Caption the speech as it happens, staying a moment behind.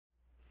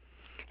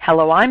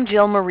Hello, I'm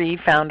Jill Marie,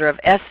 founder of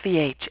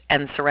SVH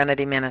and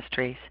Serenity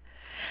Ministries.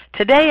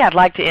 Today I'd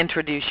like to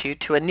introduce you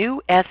to a new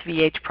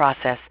SVH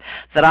process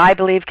that I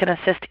believe can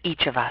assist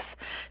each of us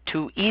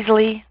to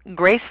easily,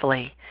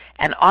 gracefully,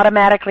 and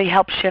automatically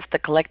help shift the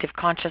collective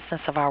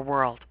consciousness of our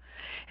world,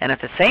 and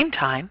at the same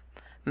time,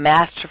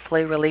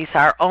 masterfully release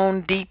our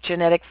own deep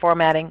genetic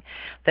formatting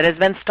that has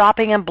been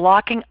stopping and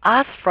blocking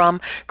us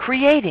from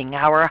creating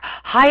our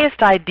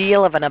highest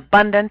ideal of an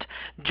abundant,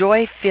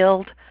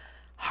 joy-filled,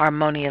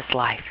 harmonious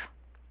life.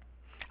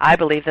 I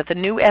believe that the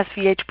new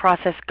SVH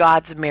process,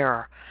 God's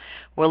Mirror,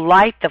 will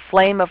light the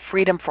flame of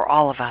freedom for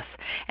all of us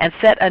and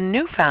set a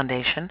new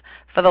foundation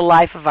for the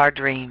life of our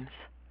dreams.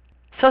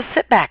 So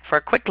sit back for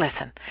a quick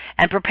listen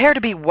and prepare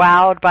to be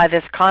wowed by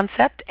this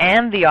concept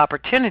and the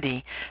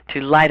opportunity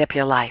to light up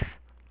your life.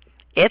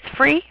 It's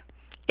free,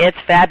 it's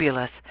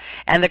fabulous,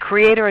 and the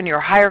Creator and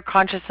your higher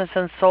consciousness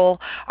and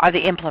soul are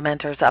the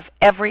implementers of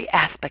every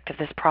aspect of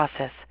this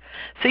process,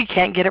 so you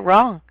can't get it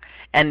wrong,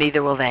 and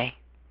neither will they.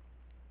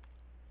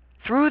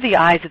 Through the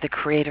eyes of the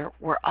Creator,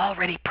 we're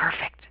already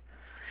perfect.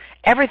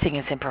 Everything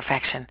is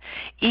imperfection,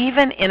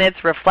 even in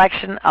its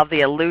reflection of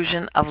the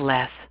illusion of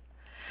less.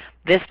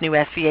 This new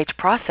SVH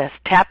process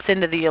taps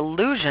into the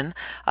illusion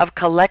of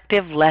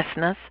collective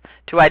lessness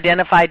to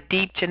identify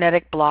deep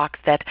genetic blocks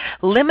that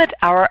limit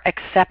our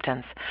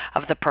acceptance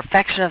of the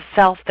perfection of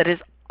self that is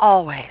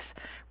always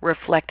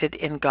reflected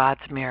in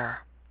God's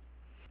mirror.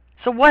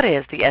 So what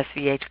is the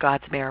SVH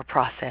God's Mirror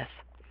process?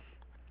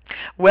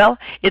 Well,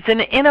 it's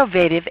an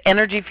innovative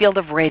energy field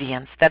of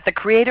radiance that the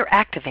Creator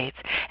activates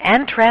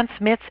and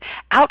transmits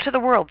out to the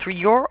world through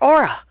your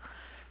aura.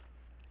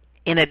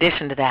 In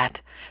addition to that,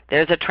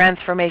 there's a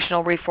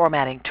transformational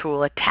reformatting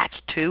tool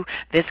attached to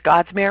this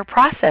God's Mirror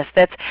process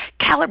that's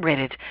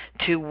calibrated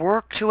to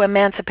work to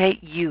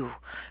emancipate you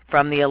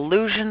from the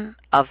illusion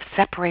of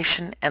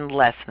separation and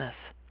lessness.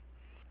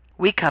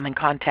 We come in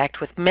contact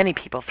with many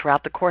people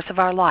throughout the course of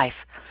our life,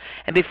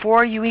 and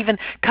before you even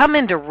come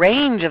into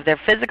range of their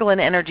physical and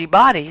energy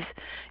bodies,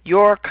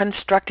 your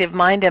constructive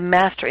mind and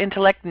master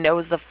intellect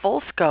knows the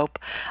full scope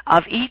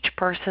of each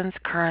person's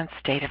current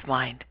state of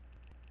mind.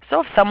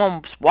 So if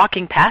someone's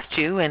walking past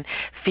you in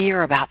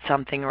fear about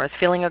something, or is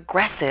feeling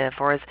aggressive,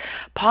 or is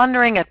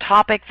pondering a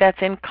topic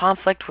that's in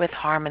conflict with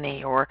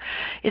harmony, or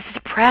is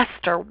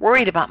depressed or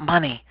worried about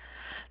money,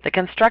 the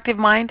constructive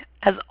mind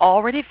has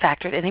already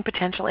factored any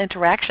potential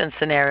interaction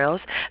scenarios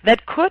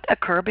that could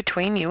occur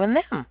between you and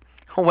them,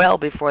 well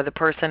before the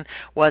person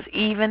was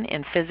even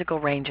in physical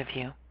range of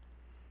you.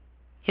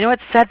 You know,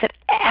 it's said that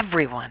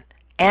everyone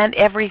and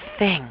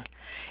everything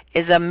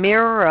is a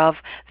mirror of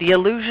the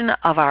illusion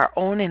of our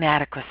own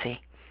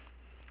inadequacy.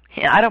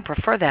 Yeah, I don't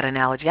prefer that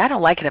analogy. I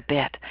don't like it a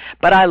bit,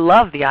 but I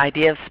love the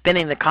idea of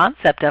spinning the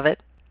concept of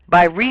it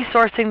by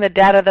resourcing the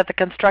data that the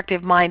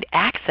constructive mind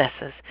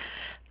accesses,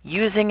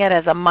 using it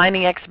as a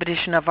mining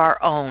expedition of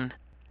our own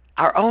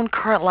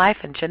current life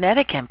and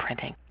genetic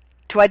imprinting,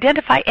 to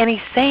identify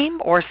any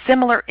same or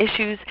similar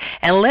issues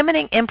and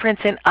limiting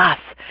imprints in us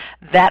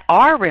that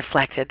are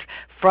reflected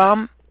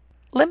from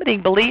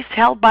limiting beliefs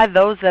held by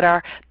those that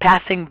are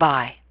passing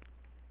by.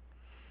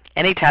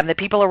 Anytime the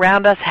people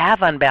around us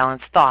have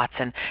unbalanced thoughts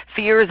and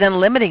fears and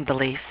limiting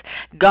beliefs,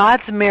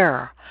 God's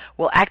Mirror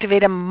will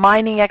activate a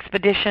mining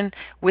expedition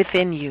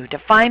within you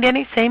to find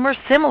any same or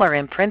similar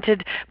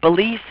imprinted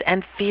beliefs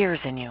and fears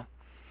in you.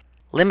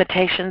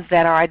 Limitations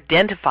that are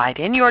identified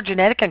in your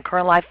genetic and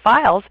current life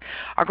files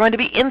are going to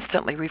be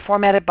instantly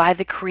reformatted by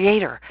the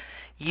Creator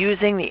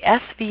using the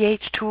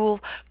SVH tool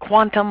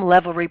Quantum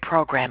Level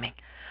Reprogramming,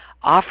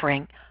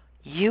 offering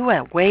you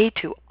a way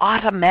to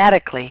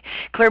automatically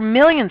clear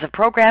millions of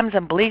programs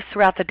and beliefs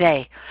throughout the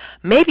day,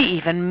 maybe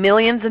even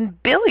millions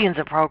and billions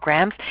of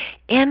programs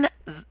in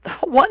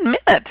 1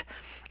 minute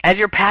as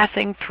you're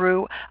passing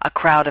through a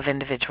crowd of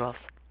individuals.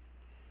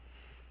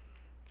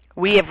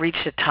 We have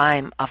reached a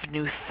time of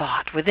new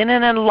thought within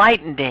an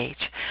enlightened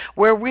age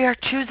where we are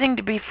choosing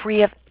to be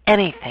free of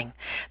anything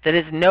that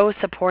is no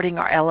supporting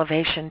our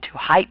elevation to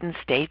heightened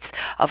states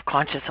of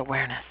conscious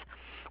awareness.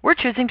 We're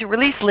choosing to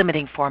release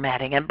limiting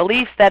formatting and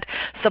beliefs that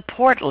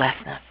support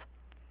lessness.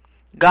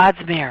 God's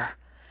Mirror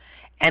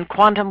and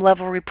Quantum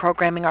Level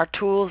Reprogramming are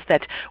tools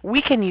that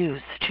we can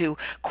use to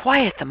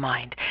quiet the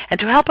mind and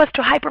to help us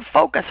to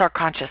hyper-focus our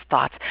conscious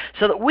thoughts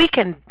so that we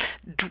can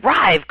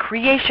drive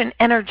creation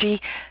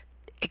energy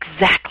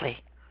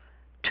exactly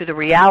to the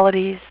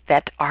realities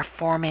that are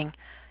forming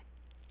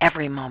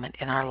every moment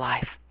in our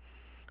life.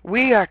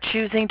 We are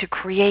choosing to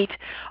create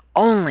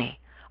only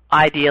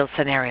ideal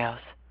scenarios.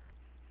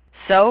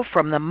 So,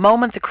 from the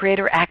moment the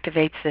Creator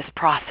activates this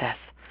process,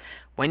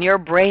 when your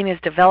brain is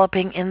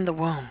developing in the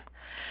womb,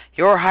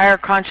 your higher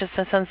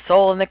consciousness and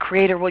soul and the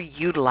Creator will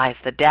utilize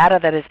the data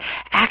that is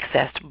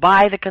accessed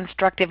by the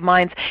constructive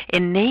mind's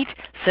innate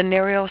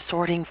scenario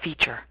sorting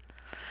feature.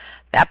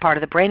 That part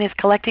of the brain is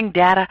collecting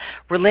data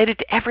related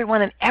to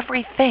everyone and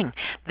everything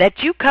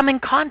that you come in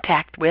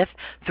contact with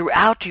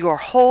throughout your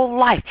whole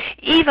life,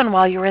 even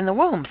while you're in the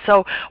womb.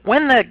 So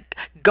when the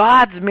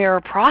God's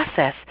Mirror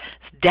process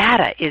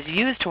data is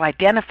used to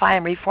identify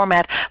and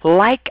reformat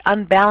like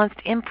unbalanced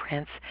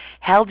imprints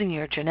held in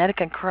your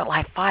genetic and current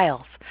life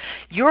files.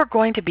 You're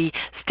going to be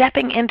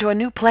stepping into a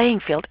new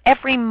playing field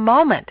every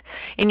moment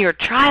in your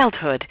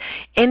childhood,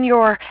 in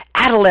your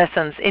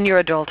adolescence, in your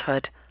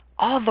adulthood,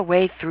 all the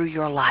way through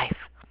your life.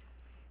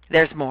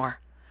 There's more.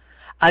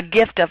 A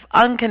gift of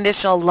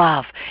unconditional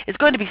love is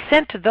going to be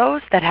sent to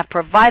those that have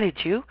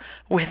provided you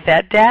with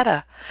that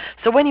data.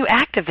 So when you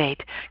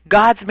activate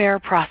God's mirror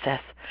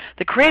process,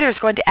 the Creator is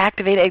going to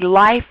activate a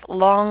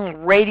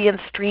lifelong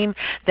radiant stream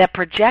that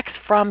projects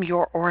from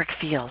your auric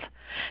field.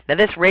 Now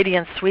this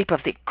radiant sweep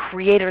of the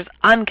Creator's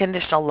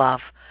unconditional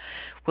love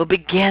will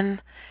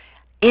begin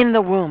in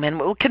the womb and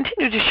will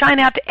continue to shine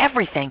out to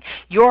everything,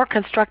 your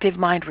constructive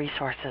mind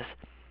resources.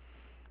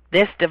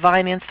 This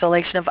divine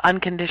installation of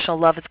unconditional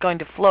love is going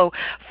to flow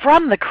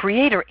from the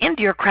Creator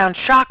into your crown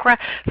chakra,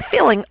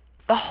 filling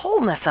the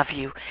wholeness of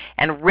you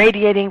and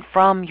radiating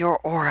from your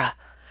aura,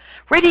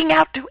 radiating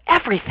out to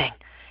everything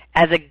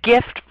as a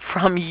gift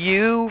from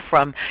you,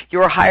 from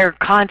your higher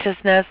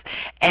consciousness,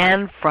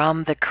 and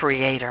from the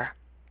Creator.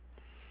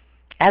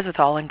 As with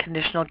all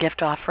unconditional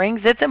gift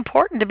offerings, it's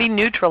important to be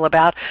neutral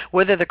about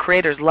whether the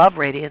Creator's love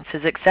radiance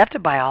is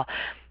accepted by all.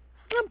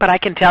 But I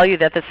can tell you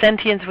that the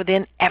sentience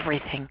within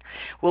everything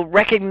will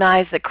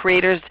recognize the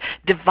Creator's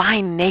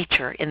divine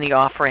nature in the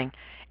offering,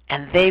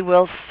 and they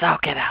will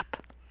soak it up.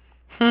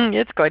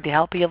 It's going to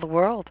help heal the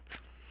world.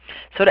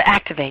 So to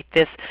activate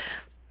this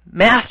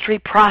mastery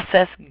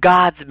process,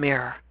 God's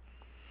mirror,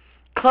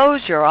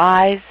 close your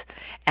eyes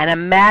and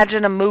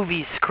imagine a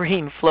movie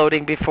screen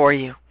floating before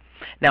you.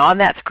 Now on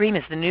that screen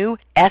is the new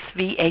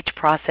SVH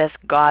process,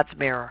 God's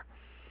mirror.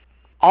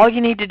 All you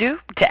need to do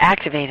to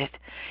activate it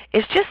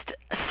is just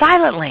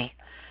silently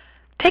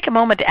take a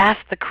moment to ask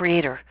the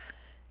Creator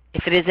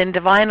if it is in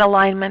divine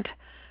alignment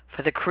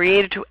for the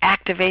Creator to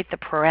activate the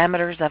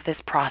parameters of this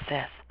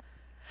process,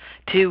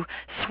 to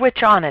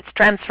switch on its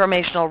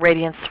transformational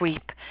radiant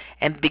sweep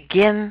and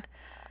begin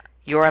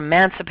your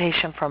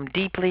emancipation from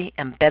deeply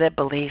embedded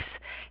beliefs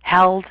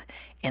held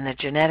in the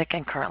genetic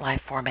and current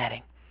life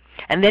formatting.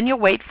 And then you'll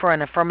wait for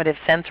an affirmative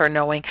sense or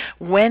knowing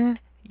when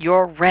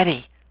you're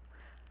ready.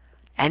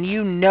 And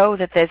you know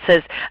that this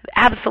is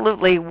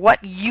absolutely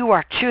what you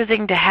are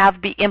choosing to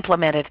have be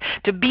implemented,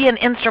 to be an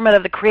instrument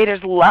of the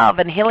Creator's love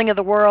and healing of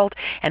the world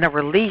and a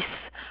release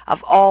of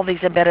all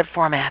these embedded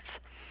formats.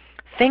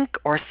 Think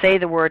or say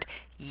the word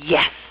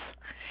yes.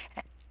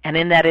 And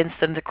in that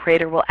instant, the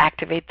Creator will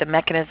activate the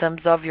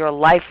mechanisms of your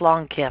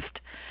lifelong gift.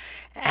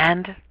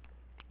 And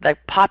the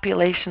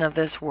population of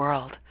this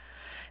world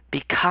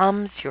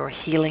becomes your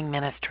healing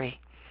ministry.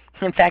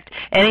 In fact,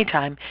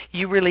 anytime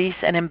you release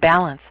an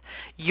imbalance,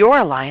 your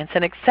alliance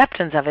and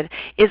acceptance of it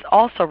is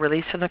also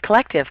released from the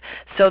collective.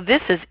 So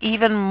this is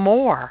even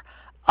more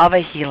of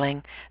a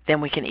healing than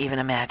we can even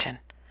imagine.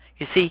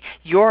 You see,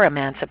 your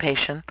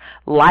emancipation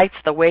lights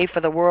the way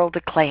for the world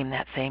to claim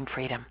that same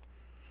freedom.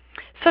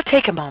 So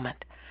take a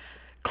moment.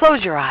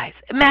 Close your eyes.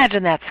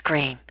 Imagine that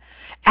screen.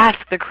 Ask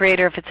the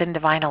Creator if it's in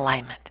divine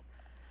alignment.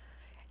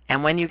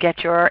 And when you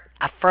get your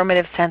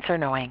affirmative sense or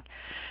knowing,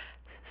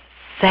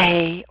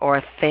 say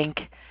or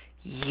think,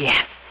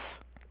 yes.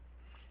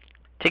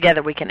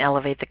 Together we can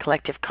elevate the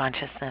collective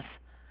consciousness.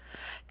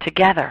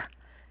 Together,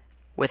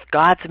 with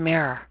God's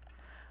mirror,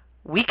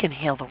 we can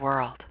heal the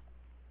world.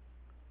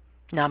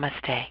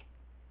 Namaste.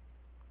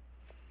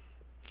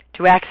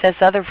 To access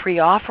other free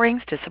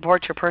offerings to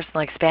support your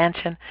personal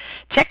expansion,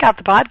 check out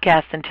the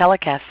podcast and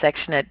telecast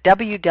section at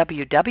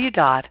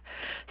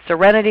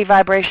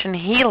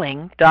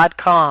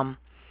www.serenityvibrationhealing.com.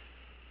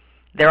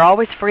 They're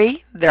always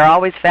free, they're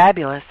always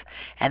fabulous,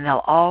 and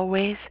they'll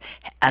always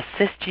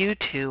assist you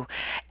to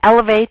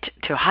elevate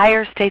to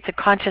higher states of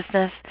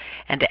consciousness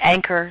and to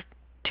anchor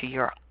to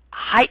your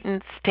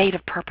heightened state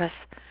of purpose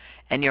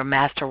and your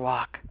master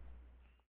walk.